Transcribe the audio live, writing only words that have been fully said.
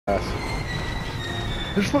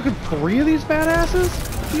There's fucking 3 of these badasses?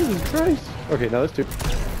 Jesus Christ. Okay, now there's 2.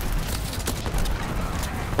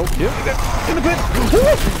 Oh, yeah. In the pit!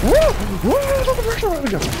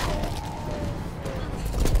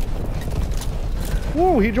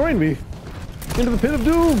 Whoa, he joined me. Into the pit of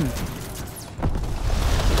doom.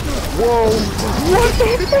 Whoa. What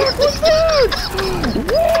the fuck was that?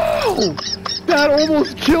 Whoa! That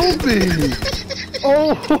almost killed me.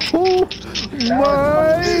 Oh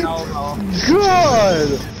my god!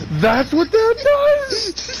 That's what that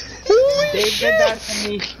does? Holy Dave shit! did that to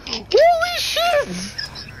me. Holy shit!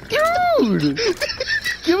 Dude!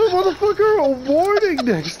 Give a motherfucker a warning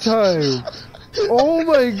next time! Oh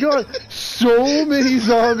my god! So many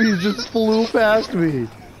zombies just flew past me!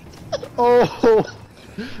 Oh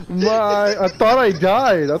my... I thought I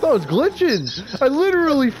died! I thought I was glitching! I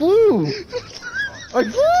literally flew! I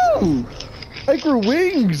flew! I grew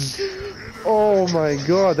wings! Oh my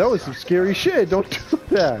god, that was some scary shit! Don't do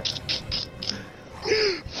that!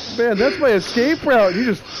 Man, that's my escape route! You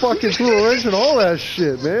just fucking threw a wrench and all that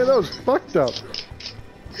shit, man! That was fucked up!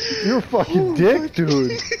 You're a fucking dick,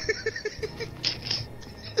 dude!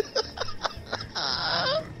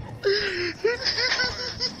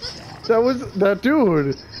 That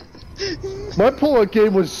dude! My pull-out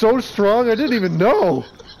game was so strong, I didn't even know!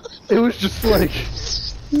 It was just like...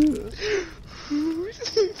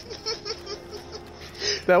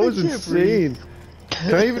 That was insane.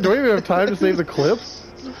 Do I even have time to save the clip?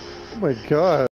 Oh my god.